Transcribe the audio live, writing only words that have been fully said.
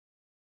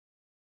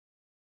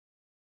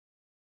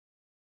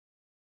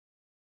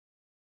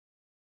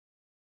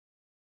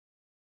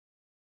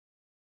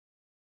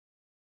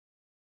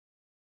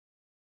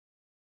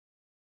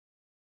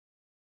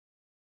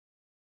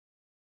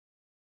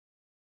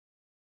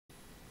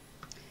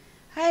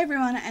Hi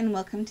everyone and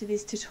welcome to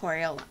this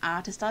tutorial.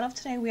 To start off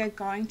today we are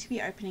going to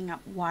be opening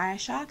up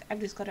Wireshark. I've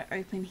just got it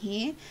open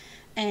here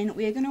and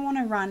we're going to want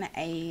to run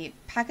a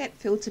packet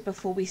filter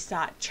before we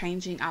start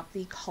changing up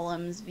the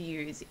columns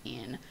views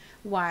in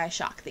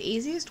Wireshark. The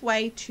easiest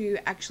way to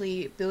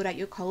actually build out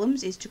your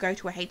columns is to go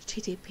to a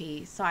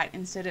HTTP site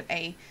instead of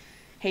a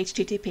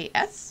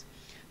HTTPS.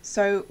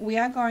 So we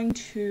are going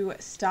to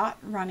start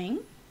running.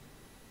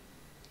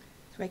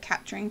 So we're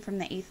capturing from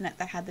the Ethernet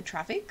that had the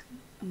traffic.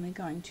 And we're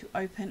going to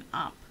open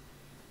up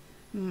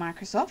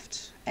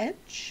Microsoft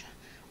Edge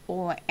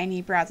or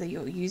any browser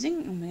you're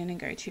using, and we're going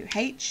to go to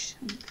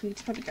we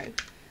probably go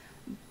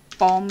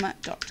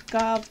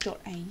bom.gov.au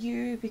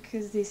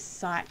because this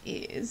site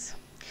is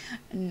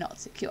not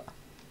secure.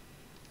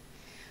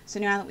 So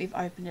now that we've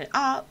opened it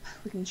up,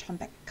 we can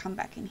come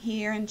back in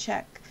here and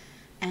check,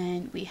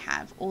 and we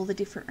have all the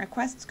different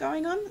requests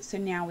going on. So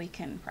now we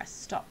can press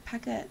stop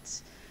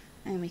packet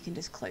and we can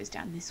just close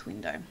down this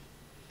window.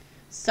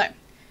 So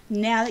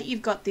now that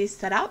you've got this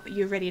set up,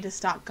 you're ready to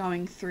start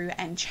going through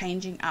and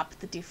changing up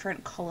the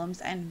different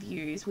columns and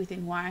views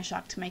within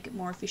Wireshark to make it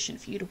more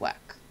efficient for you to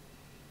work.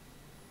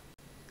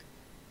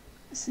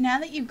 So now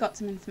that you've got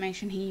some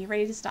information here, you're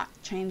ready to start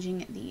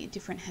changing the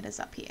different headers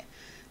up here.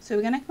 So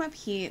we're going to come up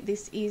here.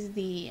 This is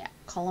the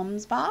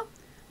columns bar.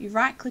 You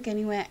right click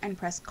anywhere and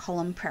press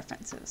column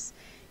preferences.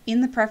 In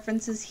the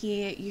preferences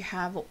here, you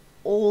have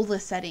all the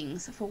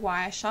settings for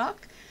Wireshark.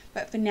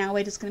 But for now,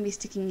 we're just going to be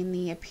sticking in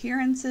the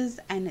appearances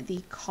and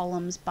the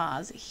columns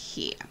bars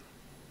here.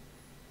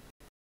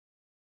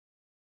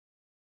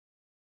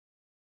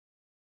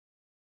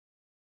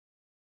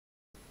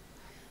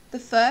 The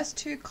first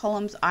two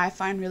columns I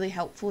find really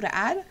helpful to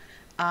add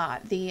are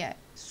the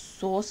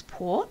source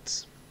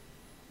port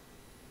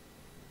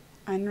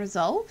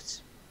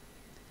unresolved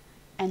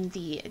and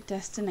the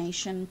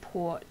destination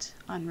port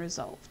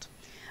unresolved.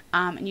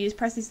 And you just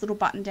press this little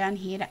button down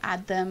here to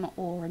add them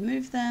or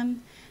remove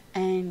them.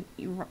 And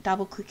you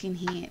double click in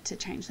here to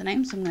change the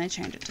name. So I'm going to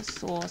change it to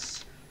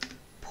source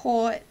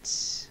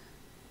port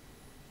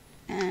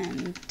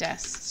and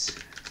dest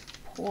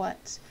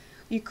port.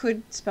 You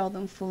could spell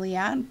them fully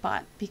out,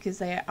 but because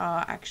they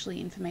are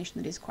actually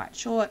information that is quite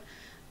short,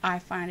 I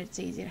find it's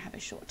easier to have a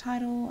short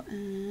title,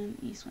 and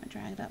you just want to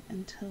drag it up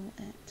until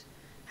it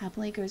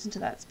happily goes into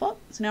that spot.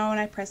 So now when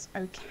I press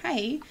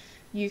OK,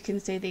 you can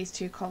see these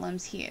two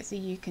columns here. So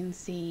you can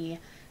see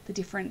the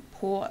different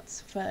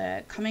ports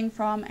for coming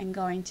from and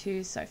going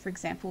to. So for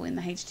example, in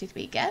the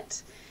HTTP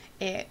GET,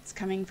 it's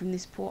coming from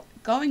this port,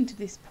 going to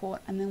this port,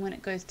 and then when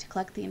it goes to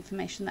collect the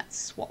information, that's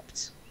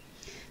swapped.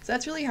 So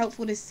that's really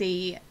helpful to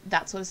see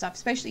that sort of stuff,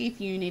 especially if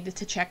you needed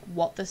to check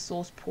what the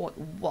source port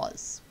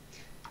was.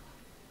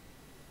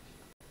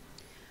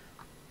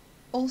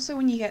 Also,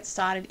 when you get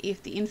started,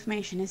 if the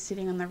information is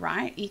sitting on the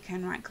right, you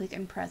can right click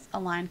and press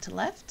align to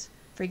left.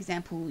 For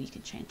example, you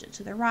can change it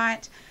to the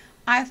right.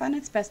 I find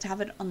it's best to have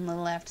it on the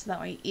left, so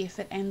that way if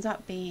it ends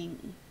up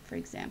being, for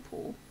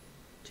example,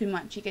 too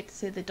much, you get to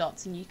see the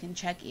dots and you can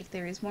check if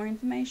there is more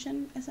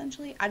information,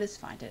 essentially. I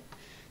just find it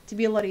to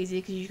be a lot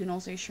easier because you can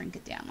also shrink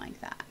it down like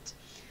that.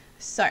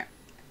 So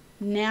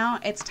now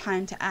it's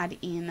time to add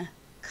in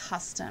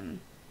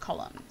custom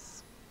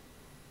columns.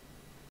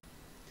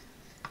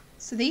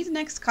 So these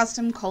next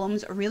custom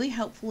columns are really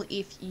helpful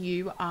if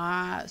you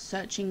are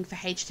searching for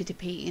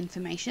HTTP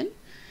information.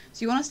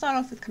 So you want to start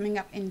off with coming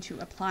up into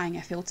applying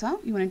a filter.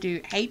 You want to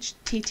do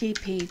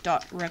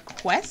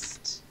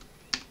http.request,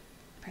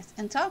 press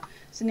enter.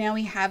 So now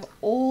we have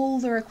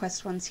all the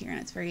request ones here, and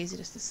it's very easy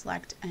just to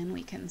select and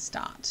we can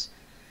start.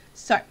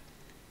 So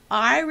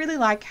I really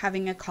like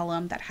having a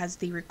column that has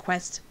the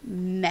request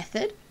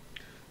method.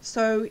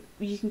 So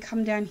you can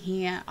come down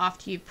here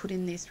after you've put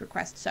in this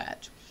request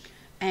search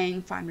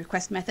and find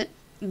request method,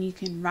 and you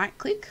can right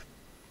click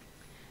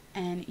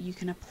and you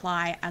can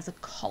apply as a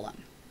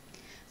column.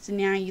 So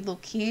now you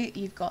look here,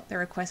 you've got the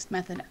request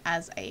method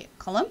as a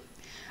column.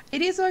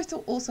 It is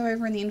also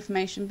over in the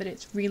information, but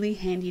it's really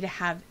handy to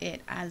have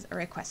it as a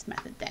request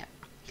method there.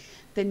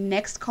 The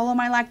next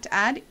column I like to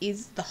add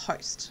is the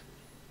host.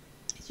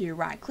 So you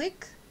right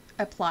click,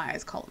 apply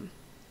as column.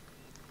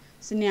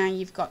 So now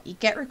you've got your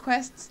get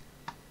requests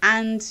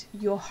and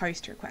your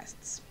host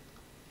requests.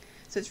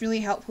 So it's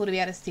really helpful to be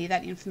able to see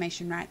that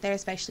information right there,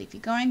 especially if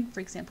you're going, for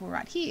example,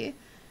 right here,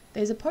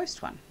 there's a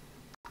post one.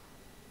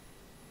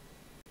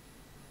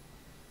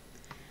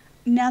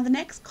 Now the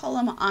next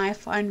column I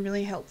find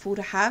really helpful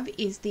to have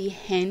is the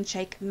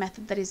handshake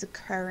method that is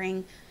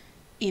occurring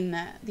in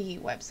the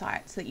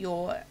websites that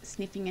you're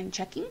sniffing and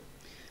checking.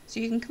 So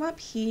you can come up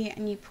here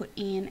and you put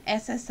in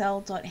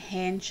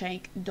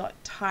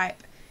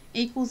ssl.handshake.type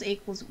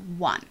 ==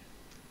 1.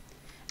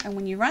 And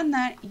when you run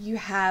that, you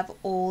have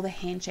all the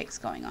handshakes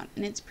going on.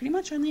 And it's pretty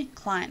much only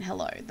client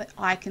hello that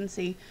I can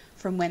see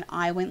from when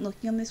I went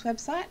looking on this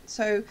website.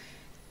 So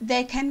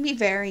there can be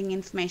varying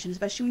information,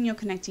 especially when you're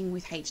connecting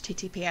with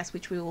HTTPS,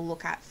 which we will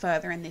look at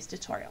further in this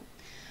tutorial.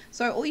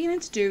 So all you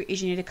need to do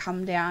is you need to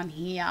come down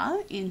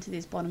here into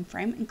this bottom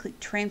frame and click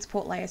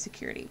Transport Layer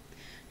Security.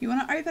 You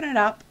want to open it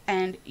up,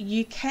 and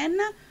you can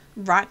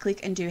right click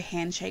and do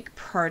handshake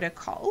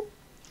protocol,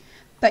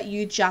 but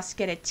you just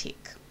get a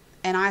tick.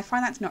 And I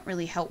find that's not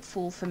really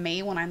helpful for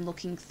me when I'm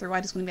looking through.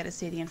 I just want to be able to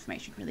see the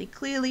information really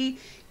clearly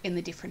in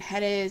the different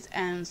headers,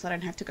 and so I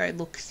don't have to go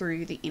look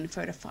through the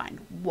info to find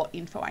what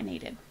info I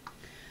needed.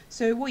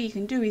 So what you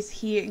can do is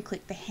here and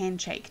click the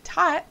handshake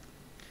type,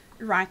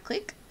 right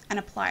click and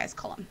apply as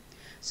column.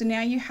 So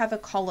now you have a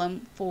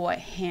column for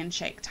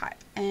handshake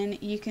type,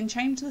 and you can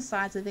change the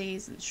size of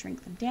these and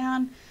shrink them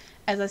down.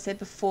 As I said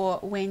before,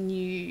 when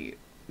you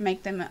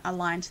make them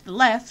align to the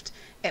left,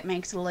 it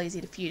makes it a lot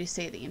easier for you to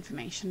see the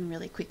information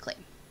really quickly.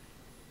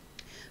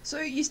 So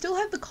you still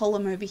have the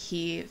column over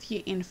here for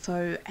your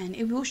info, and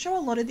it will show a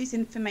lot of this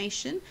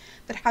information,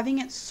 but having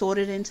it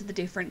sorted into the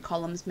different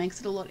columns makes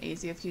it a lot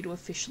easier for you to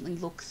efficiently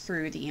look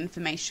through the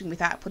information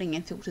without putting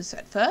in filters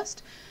at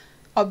first.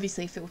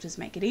 Obviously filters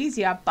make it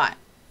easier, but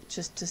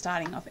just to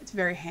starting off, it's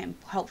very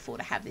helpful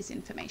to have this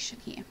information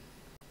here.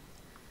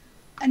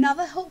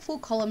 Another helpful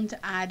column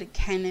to add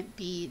can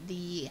be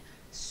the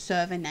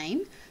server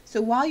name.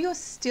 So while you're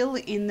still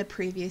in the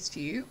previous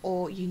view,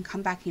 or you can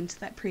come back into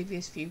that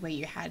previous view where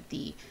you had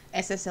the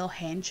SSL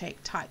handshake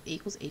type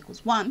equals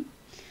 1,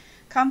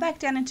 come back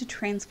down into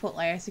transport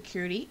layer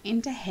security,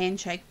 into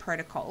handshake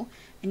protocol,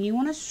 and you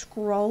want to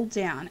scroll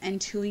down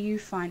until you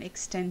find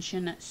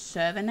extension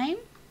server name,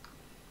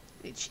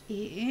 which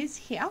is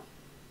here.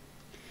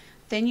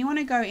 Then you want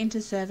to go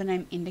into server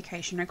name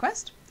indication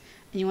request,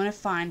 and you want to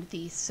find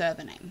the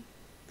server name.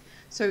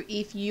 So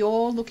if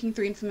you're looking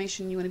through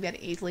information, you want to be able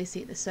to easily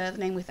see the server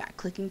name without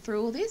clicking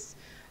through all this,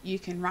 you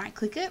can right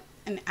click it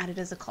and add it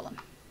as a column.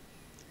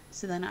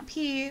 So then up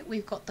here,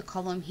 we've got the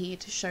column here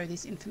to show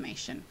this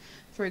information.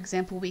 For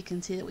example, we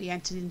can see that we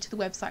entered into the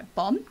website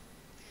BOM,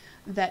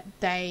 that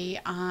they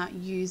are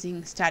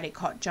using static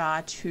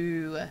hotjar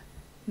to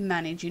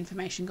manage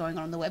information going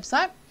on the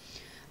website.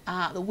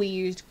 That we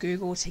used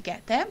Google to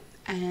get there,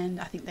 and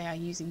I think they are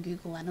using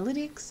Google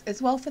Analytics as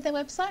well for their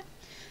website,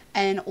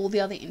 and all the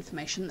other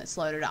information that's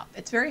loaded up.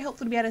 It's very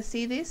helpful to be able to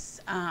see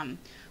this.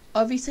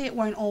 Obviously it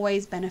won't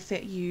always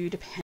benefit you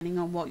depending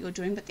on what you're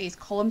doing, but these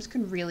columns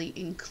can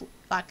really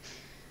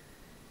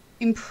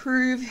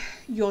improve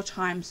your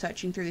time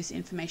searching through this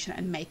information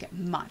and make it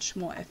much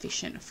more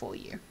efficient for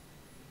you.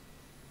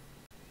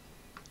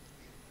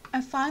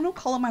 A final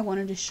column I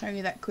wanted to show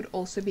you that could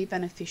also be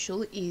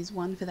beneficial is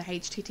one for the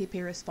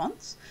HTTP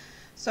response.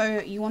 So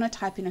you want to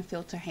type in a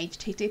filter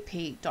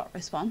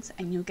http.response,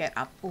 and you'll get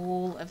up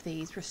all of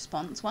these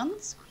response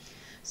ones.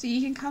 So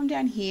you can come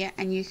down here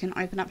and you can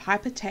open up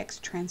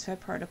hypertext transfer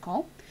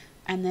protocol,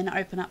 and then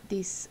open up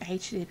this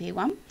HTTP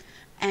one,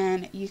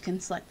 and you can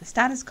select the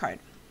status code.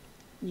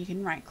 You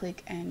can right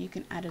click and you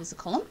can add it as a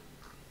column.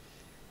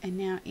 And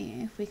now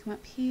if we come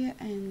up here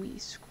and we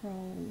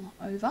scroll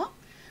over,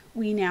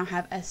 we now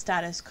have a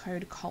status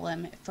code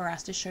column for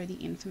us to show the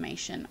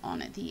information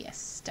on the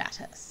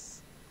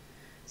status.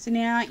 So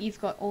now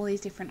you've got all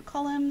these different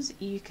columns.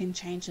 You can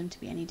change them to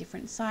be any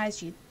different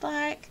size you'd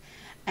like,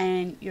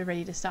 and you're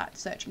ready to start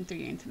searching through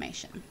your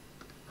information.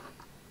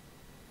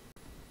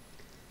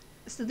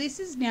 So this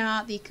is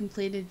now the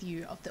completed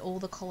view of all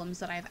the columns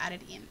that I've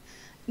added in.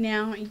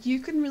 Now you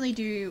can really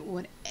do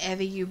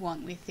whatever you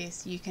want with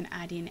this. You can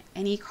add in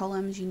any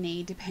columns you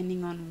need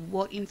depending on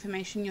what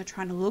information you're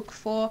trying to look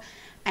for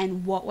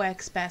and what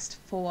works best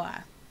for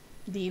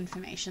the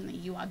information that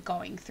you are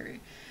going through.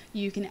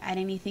 You can add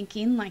anything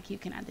in, like you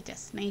can add the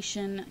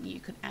destination,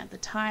 you could add the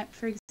type,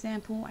 for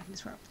example. I can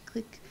just right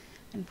click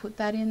and put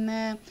that in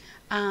there.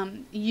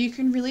 You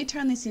can really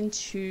turn this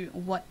into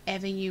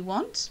whatever you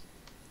want.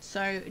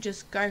 So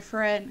just go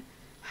for it.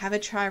 Have a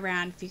try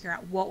around, figure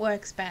out what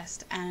works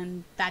best,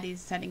 and that is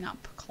setting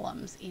up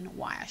columns in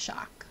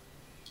Wireshark.